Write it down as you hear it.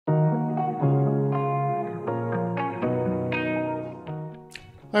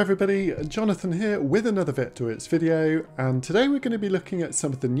Hi everybody, Jonathan here with another Vectorworks video, and today we're going to be looking at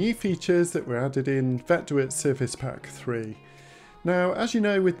some of the new features that were added in Vectorworks Service Pack 3. Now, as you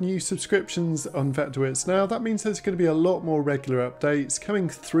know, with new subscriptions on Vectorworks now, that means there's going to be a lot more regular updates coming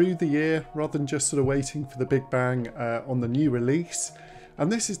through the year rather than just sort of waiting for the big bang on the new release. And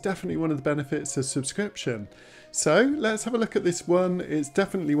this is definitely one of the benefits of subscription. So let's have a look at this one. It's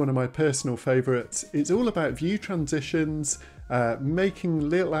definitely one of my personal favourites. It's all about view transitions, making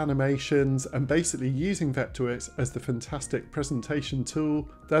little animations, and basically using Vectorworks as the fantastic presentation tool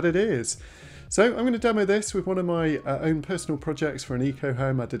that it is. So I'm going to demo this with one of my own personal projects for an eco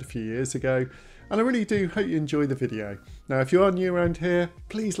home I did a few years ago, and I really do hope you enjoy the video. Now, if you are new around here,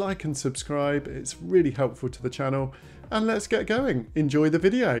 please like and subscribe. It's really helpful to the channel, and let's get going. Enjoy the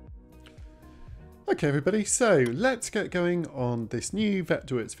video. Okay everybody, so let's get going on this new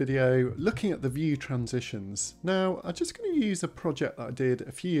Vectorworks video looking at the view transitions. Now, I'm just going to use a project that I did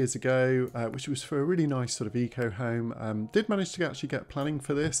a few years ago, which was for a really nice sort of eco home. Did manage to actually get planning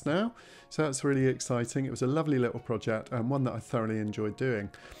for this now, so that's really exciting. It was a lovely little project and one that I thoroughly enjoyed doing.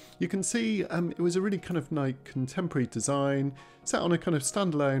 You can see it was a really kind of nice contemporary design, set on a kind of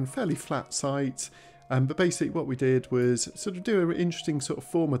standalone, fairly flat site. But basically what we did was sort of do an interesting sort of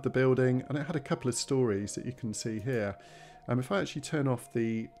form of the building, and it had a couple of stories that you can see here. If I actually turn off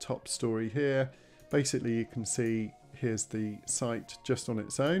the top story here, basically you can see here's the site just on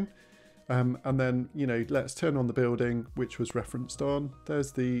its own. And then, you know, let's turn on the building, which was referenced on.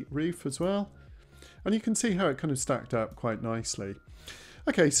 There's the roof as well. And you can see how it kind of stacked up quite nicely.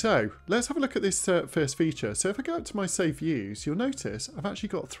 Okay, so let's have a look at this first feature. So if I go up to my save views, you'll notice I've actually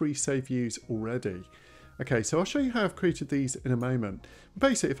got 3 save views already. Okay, so I'll show you how I've created these in a moment.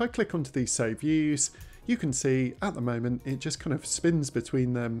 Basically, if I click onto these save views, you can see at the moment it just kind of spins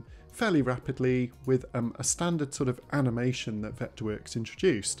between them fairly rapidly with a standard sort of animation that Vectorworks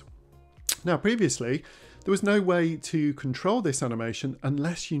introduced. Now, previously, there was no way to control this animation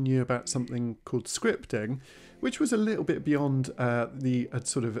unless you knew about something called scripting, which was a little bit beyond the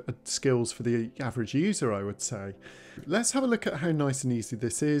sort of skills for the average user, I would say. Let's have a look at how nice and easy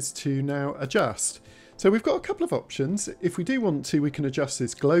this is to now adjust. So we've got a couple of options. If we do want to, we can adjust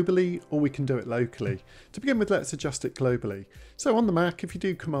this globally or we can do it locally. To begin with, let's adjust it globally. So on the Mac, if you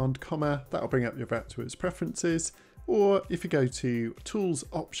do Command, that'll bring up your Vectorworks preferences. Or if you go to Tools,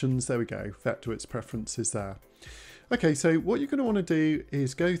 Options, there we go, Vectorworks preferences there. Okay, so what you're going to want to do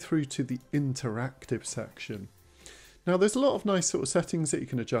is go through to the interactive section. Now there's a lot of nice sort of settings that you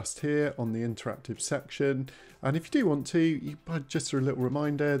can adjust here on the interactive section, and if you do want to, just a little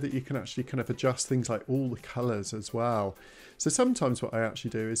reminder that you can actually kind of adjust things like all the colours as well. So sometimes what I actually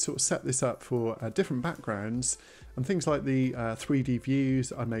do is sort of set this up for different backgrounds, and things like the 3D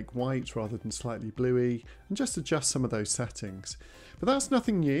views I make white rather than slightly bluey, and just adjust some of those settings. But that's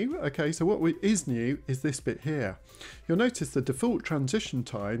nothing new. Okay, so what is new is this bit here. You'll notice the default transition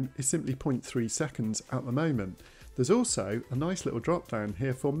time is simply 0.3 seconds at the moment. There's also a nice little drop down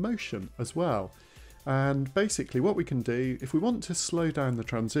here for motion as well. And basically what we can do, if we want to slow down the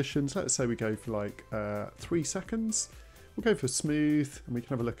transitions, let's say we go for like 3 seconds, we'll go for smooth, and we can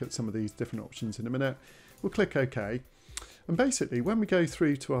have a look at some of these different options in a minute. We'll click OK. And basically when we go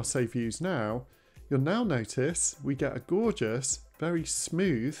through to our save views now, you'll now notice we get a gorgeous, very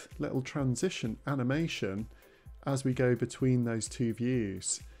smooth little transition animation as we go between those two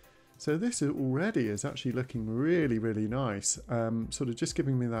views. So this already is actually looking really, really nice, sort of just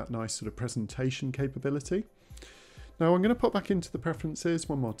giving me that nice sort of presentation capability. Now I'm going to pop back into the preferences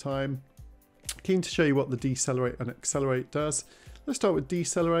one more time. Keen to show you what the decelerate and accelerate does. Let's start with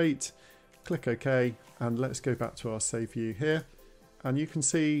decelerate, click OK, and let's go back to our save view here. And you can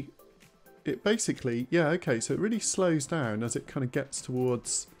see it basically, yeah, okay, so it really slows down as it kind of gets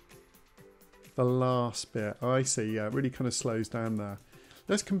towards the last bit. Oh, I see, yeah, it really kind of slows down there.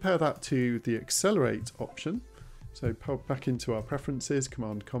 Let's compare that to the accelerate option. So pop back into our preferences,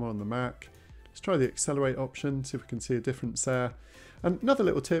 Command on the Mac. Let's try the accelerate option, see if we can see a difference there. And another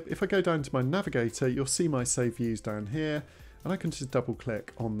little tip, if I go down to my navigator, you'll see my save views down here, and I can just double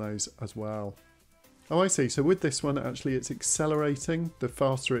click on those as well. Oh, I see, so with this one, actually it's accelerating the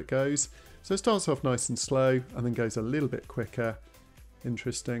faster it goes. So it starts off nice and slow and then goes a little bit quicker.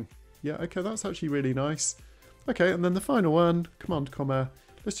 Interesting. Yeah, okay, that's actually really nice. Okay, and then the final one, Command,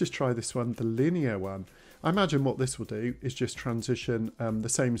 let's just try this one, the linear one. I imagine what this will do is just transition the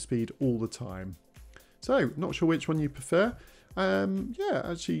same speed all the time. So, not sure which one you prefer. Yeah,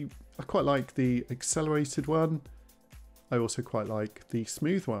 actually, I quite like the accelerated one. I also quite like the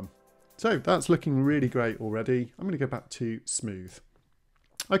smooth one. So, that's looking really great already. I'm going to go back to smooth.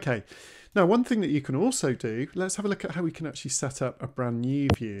 Okay, now one thing that you can also do, let's have a look at how we can actually set up a brand new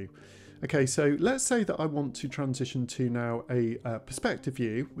view. Okay, so let's say that I want to transition to now a perspective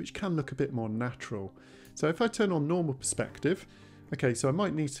view, which can look a bit more natural. So if I turn on normal perspective, okay, so I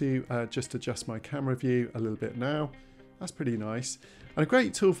might need to just adjust my camera view a little bit now. That's pretty nice. And a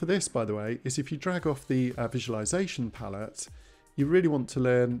great tool for this, by the way, is if you drag off the visualization palette, you really want to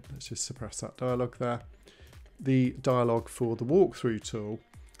learn, let's just suppress that dialogue there, the dialogue for the Walkthrough tool.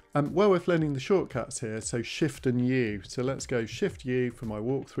 Well worth learning the shortcuts here, so Shift and U. So let's go Shift U for my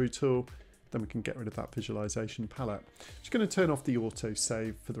Walkthrough tool, then we can get rid of that visualization palette. Just going to turn off the auto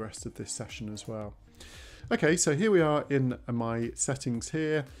save for the rest of this session as well. Okay, so here we are in my settings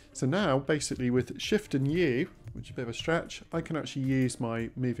here. So now basically with Shift and U, which is a bit of a stretch, I can actually use my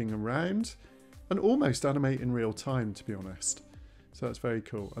moving around and almost animate in real time, to be honest. So that's very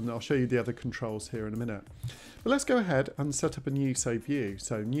cool. And I'll show you the other controls here in a minute. But let's go ahead and set up a new save view.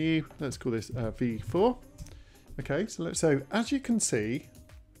 So new, let's call this V4. Okay, so as you can see,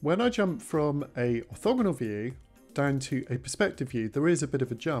 when I jump from a orthogonal view down to a perspective view, there is a bit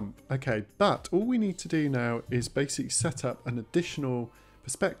of a jump. Okay, but all we need to do now is basically set up an additional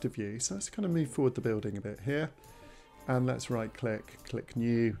perspective view. So let's kind of move forward the building a bit here. And let's right click, click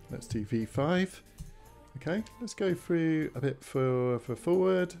new, let's do V5. Okay, let's go through a bit for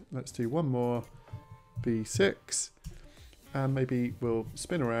forward. Let's do one more, V6. And maybe we'll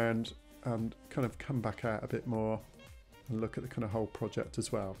spin around and kind of come back out a bit more and look at the kind of whole project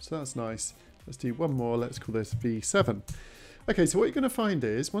as well. So that's nice. Let's do one more, let's call this V7. Okay, so what you're going to find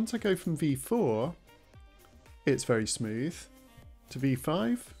is once I go from V4, it's very smooth, to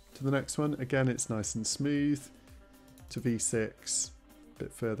V5, to the next one, again it's nice and smooth, to V6, a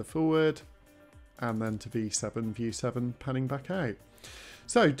bit further forward, and then to V7, view 7, panning back out.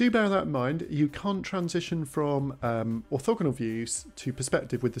 So do bear that in mind, you can't transition from orthogonal views to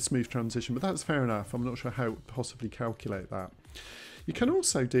perspective with the smooth transition, but that's fair enough. I'm not sure how to possibly calculate that. You can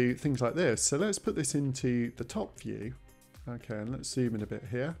also do things like this. So let's put this into the top view. Okay, and let's zoom in a bit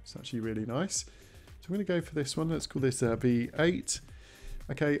here. It's actually really nice. So I'm going to go for this one. Let's call this V8.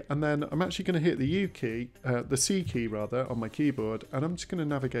 Okay, and then I'm actually going to hit the U key, the C key rather, on my keyboard, and I'm just going to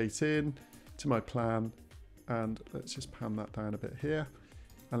navigate in to my plan, and let's just pan that down a bit here,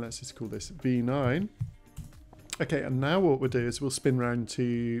 and let's just call this V9. Okay, and now what we'll do is we'll spin round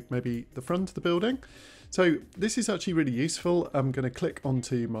to maybe the front of the building. So this is actually really useful. I'm going to click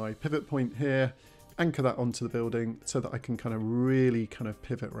onto my pivot point here, anchor that onto the building so that I can kind of really kind of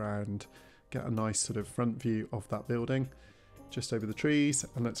pivot around, get a nice sort of front view of that building just over the trees.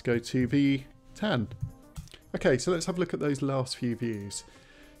 And let's go to V10. Okay, so let's have a look at those last few views.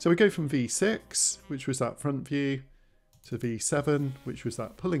 So we go from V6, which was that front view, to V7, which was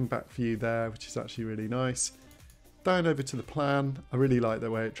that pulling back view there, which is actually really nice. Down over to the plan. I really like the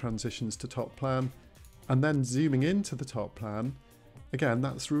way it transitions to top plan. And then zooming into the top plan, again,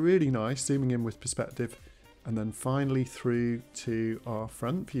 that's really nice, zooming in with perspective, and then finally through to our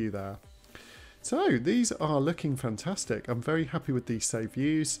front view there. So these are looking fantastic. I'm very happy with these save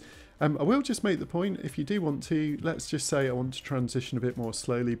views. I will just make the point, if you do want to, let's just say I want to transition a bit more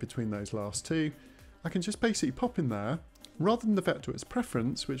slowly between those last two, I can just basically pop in there, rather than the Vectorworks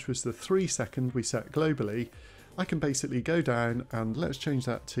preference, which was the 3 second we set globally, I can basically go down and let's change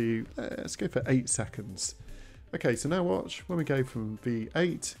that to, let's go for 8 seconds. Okay, so now watch, when we go from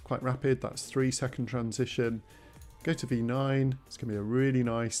V8, quite rapid, that's 3 second transition, go to V9, it's going to be a really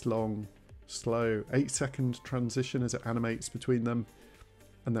nice, long, slow 8 second transition as it animates between them.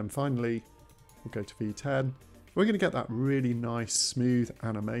 And then finally, we'll go to V10. We're going to get that really nice, smooth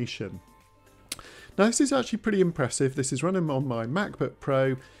animation. Now this is actually pretty impressive. This is running on my MacBook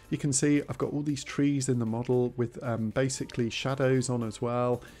Pro. You can see I've got all these trees in the model with basically shadows on as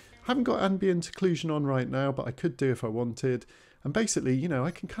well. I haven't got ambient occlusion on right now, but I could do if I wanted. And basically, you know,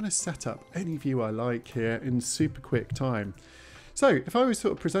 I can kind of set up any view I like here in super quick time. So if I was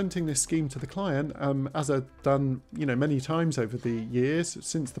sort of presenting this scheme to the client, as I've done, you know, many times over the years,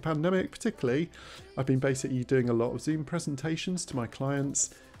 since the pandemic particularly, I've been basically doing a lot of Zoom presentations to my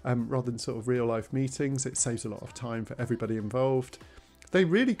clients. Rather than sort of real life meetings, it saves a lot of time for everybody involved. They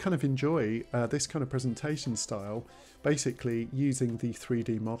really kind of enjoy this kind of presentation style, basically using the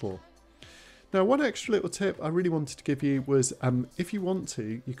 3D model. Now, one extra little tip I really wanted to give you was if you want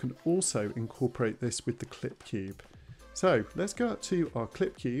to, you can also incorporate this with the clip cube. So let's go up to our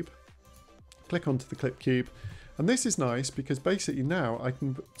clip cube, click onto the clip cube, and this is nice because basically now I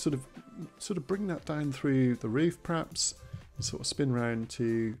can sort of bring that down through the roof perhaps, sort of spin round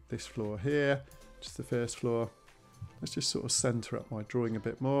to this floor here, just the first floor. Let's just sort of center up my drawing a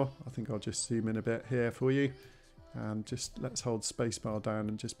bit more. I think I'll just zoom in a bit here for you. And just let's hold spacebar down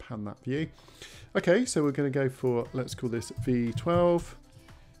and just pan that view. Okay, so we're going to go for, let's call this V12.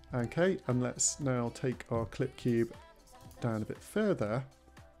 Okay, and let's now take our clip cube down a bit further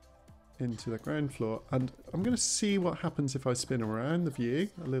into the ground floor, and I'm going to see what happens if I spin around the view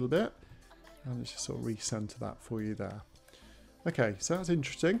a little bit, and let's just sort of recenter that for you there. Okay, so that's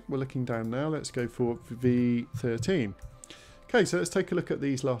interesting. We're looking down now. Let's go for V13. Okay, so let's take a look at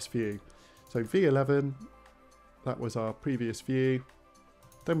these last few. So V11, that was our previous view.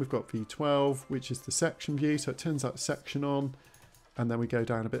 Then we've got V12, which is the section view. So it turns that section on, and then we go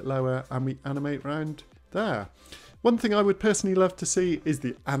down a bit lower and we animate around there. One thing I would personally love to see is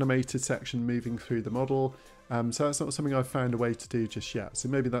the animated section moving through the model. So that's not something I've found a way to do just yet. So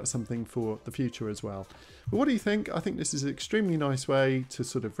maybe that's something for the future as well. But what do you think? I think this is an extremely nice way to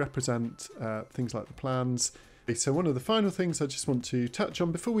sort of represent things like the plans. So one of the final things I just want to touch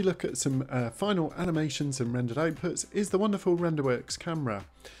on before we look at some final animations and rendered outputs is the wonderful Renderworks camera.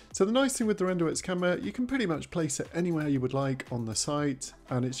 So the nice thing with the Renderworks camera, you can pretty much place it anywhere you would like on the site,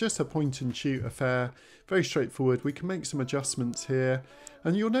 and it's just a point and shoot affair, very straightforward. We can make some adjustments here,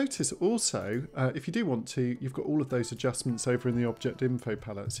 and you'll notice also, if you do want to, you've got all of those adjustments over in the object info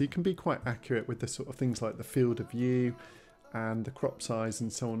palette, so you can be quite accurate with the sort of things like the field of view and the crop size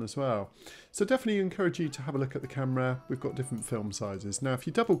and so on as well. So definitely encourage you to have a look at the camera. We've got different film sizes. Now if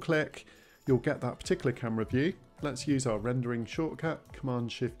you double click, you'll get that particular camera view. Let's use our rendering shortcut,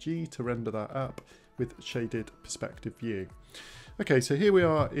 Command-Shift-G, to render that up with shaded perspective view. Okay, so here we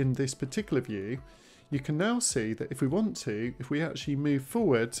are in this particular view. You can now see that if we want to, if we actually move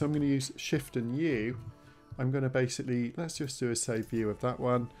forward, so I'm going to use Shift and U, I'm going to basically, let's just do a save view of that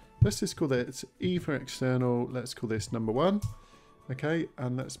one. Let's just call this E for external, let's call this number 1. Okay,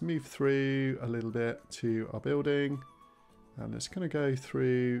 and let's move through a little bit to our building. And it's going to go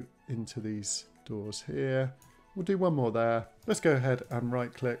through into these doors here. We'll do one more there. Let's go ahead and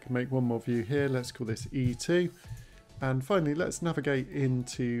right click, make one more view here. Let's call this E2. And finally, let's navigate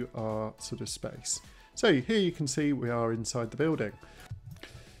into our sort of space. So here you can see we are inside the building.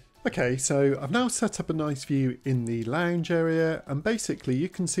 Okay, so I've now set up a nice view in the lounge area, and basically you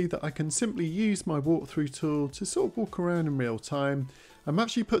can see that I can simply use my walkthrough tool to sort of walk around in real time. I'm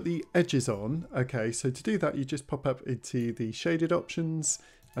actually put the edges on. Okay, so to do that you just pop up into the shaded options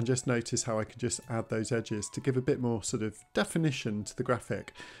and just notice how I can just add those edges to give a bit more sort of definition to the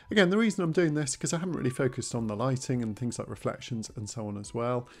graphic. Again, the reason I'm doing this is because I haven't really focused on the lighting and things like reflections and so on as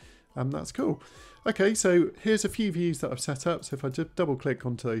well. That's cool. Okay, so here's a few views that I've set up. So if I just double click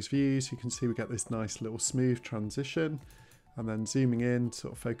onto those views, you can see we get this nice little smooth transition, and then zooming in,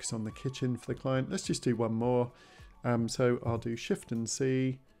 sort of focus on the kitchen for the client. Let's just do one more. So I'll do Shift and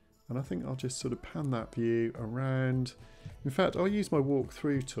C, and I think I'll just sort of pan that view around. In fact, I'll use my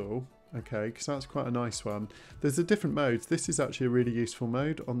walkthrough tool, okay, because that's quite a nice one. There's the different modes. This is actually a really useful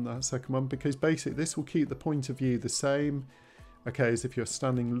mode on that second one, because basically this will keep the point of view the same. Okay, as if you're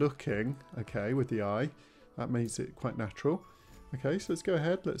standing looking, okay, with the eye. That makes it quite natural. Okay, so let's go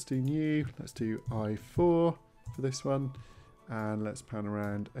ahead, let's do new, let's do I4 for this one, and let's pan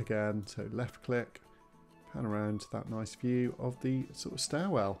around again. So left click, pan around to that nice view of the sort of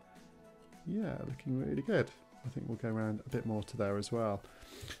stairwell. Yeah, looking really good. I think we'll go around a bit more to there as well.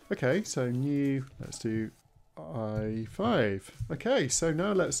 Okay, so new, let's do I5. Okay, so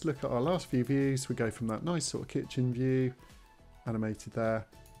now let's look at our last few views. We go from that nice sort of kitchen view, animated there,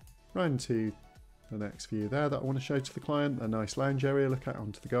 round to the next view there that I want to show to the client, a nice lounge area, look out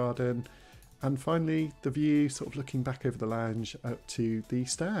onto the garden, and finally the view sort of looking back over the lounge up to the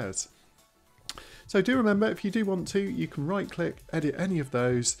stairs. So do remember, if you do want to, you can right click, edit any of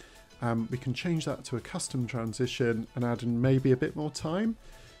those. We can change that to a custom transition and add in maybe a bit more time.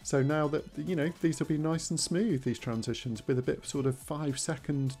 So now that, you know, these will be nice and smooth, these transitions, with a bit of sort of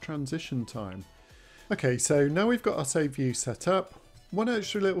 5-second transition time. Okay, so now we've got our save view set up. One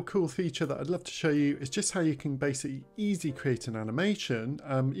extra little cool feature that I'd love to show you is just how you can basically easily create an animation.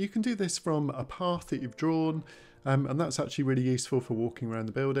 You can do this from a path that you've drawn, and that's actually really useful for walking around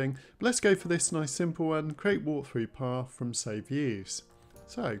the building. But let's go for this nice simple one, create walkthrough path from save views.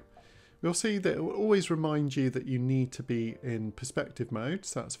 So we'll see that it will always remind you that you need to be in perspective mode,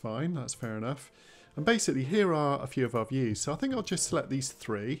 so that's fine, that's fair enough. And basically here are a few of our views. So I think I'll just select these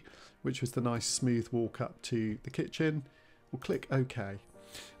 3, which was the nice smooth walk up to the kitchen. We'll click OK.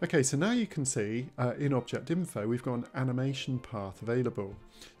 Okay, so now you can see in Object Info, we've got an animation path available.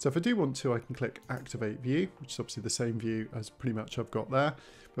 So if I do want to, I can click Activate View, which is obviously the same view as pretty much I've got there.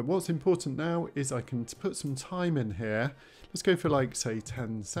 But what's important now is I can put some time in here. Let's go for like, say,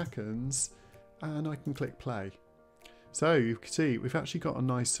 10 seconds, and I can click play. So you can see we've actually got a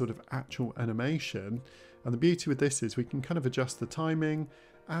nice sort of actual animation. And the beauty with this is we can kind of adjust the timing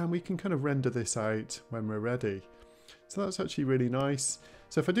and we can kind of render this out when we're ready. So that's actually really nice.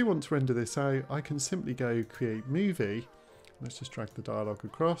 So if I do want to render this out, I can simply go create movie. Let's just drag the dialogue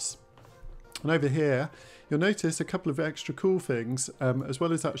across. And over here, you'll notice a couple of extra cool things, as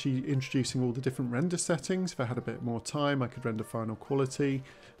well as actually introducing all the different render settings. If I had a bit more time, I could render final quality.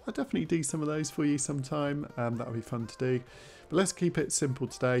 I'll definitely do some of those for you sometime. That would be fun to do. But let's keep it simple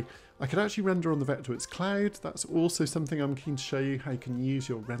today. I could actually render on the Vectorworks cloud. That's also something I'm keen to show you, how you can use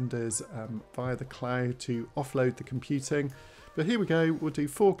your renders via the cloud to offload the computing. But here we go, we'll do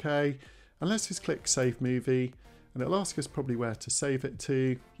 4K, and let's just click Save Movie. And it'll ask us probably where to save it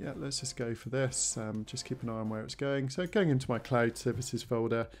to. Yeah, let's just go for this. Just keep an eye on where it's going. So going into my Cloud Services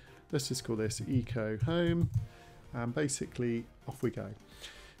folder, let's just call this Eco Home. And basically, off we go.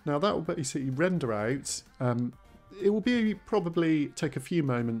 Now that will basically render out. It will be probably take a few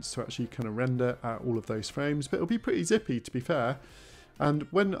moments to actually kind of render out all of those frames, but it'll be pretty zippy to be fair. And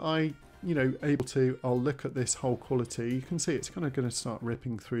when I, able to, I'll look at this whole quality. You can see it's kind of going to start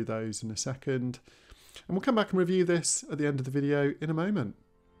ripping through those in a second. And we'll come back and review this at the end of the video in a moment.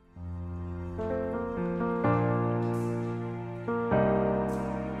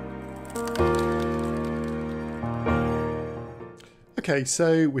 Okay,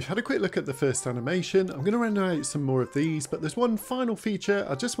 so we've had a quick look at the first animation. I'm going to render out some more of these, but there's one final feature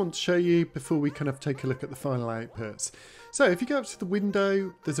I just want to show you before we kind of take a look at the final outputs. So if you go up to the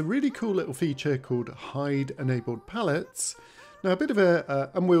window, there's a really cool little feature called Hide Enabled Palettes. Now a bit of a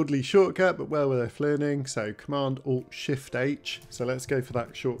unwieldy shortcut, but well worth learning. So Command-Alt-Shift-H. So let's go for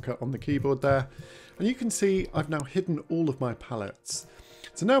that shortcut on the keyboard there. And you can see I've now hidden all of my palettes.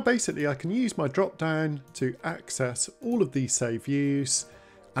 So now basically I can use my drop down to access all of these save views,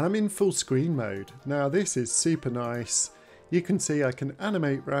 and I'm in full screen mode. Now this is super nice. You can see I can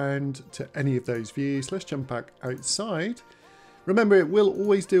animate round to any of those views. Let's jump back outside. Remember, it will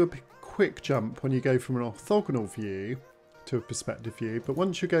always do a quick jump when you go from an orthogonal view to a perspective view, but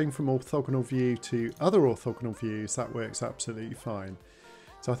once you're going from orthogonal view to other orthogonal views, that works absolutely fine.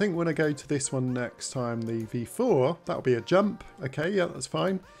 So I think when I go to this one next time, the V4, that'll be a jump. Okay, yeah, that's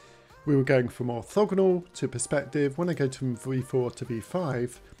fine. We were going from orthogonal to perspective. When I go from V4 to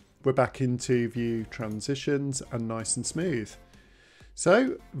V5, we're back into view transitions and nice and smooth.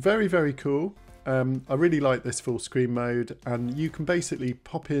 So very, very cool. I really like this full screen mode, and you can basically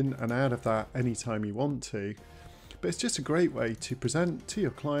pop in and out of that anytime you want to. But it's just a great way to present to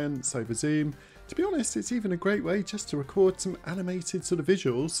your clients over Zoom. To be honest, it's even a great way just to record some animated sort of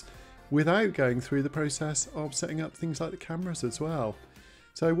visuals without going through the process of setting up things like the cameras as well.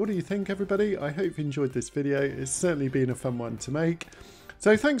 So what do you think, everybody? I hope you enjoyed this video. It's certainly been a fun one to make.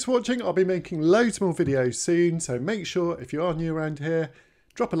 So thanks for watching. I'll be making loads more videos soon. So make sure, if you are new around here,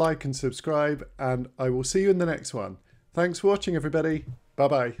 drop a like and subscribe, and I will see you in the next one. Thanks for watching, everybody.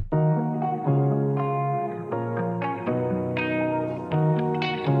 Bye-bye.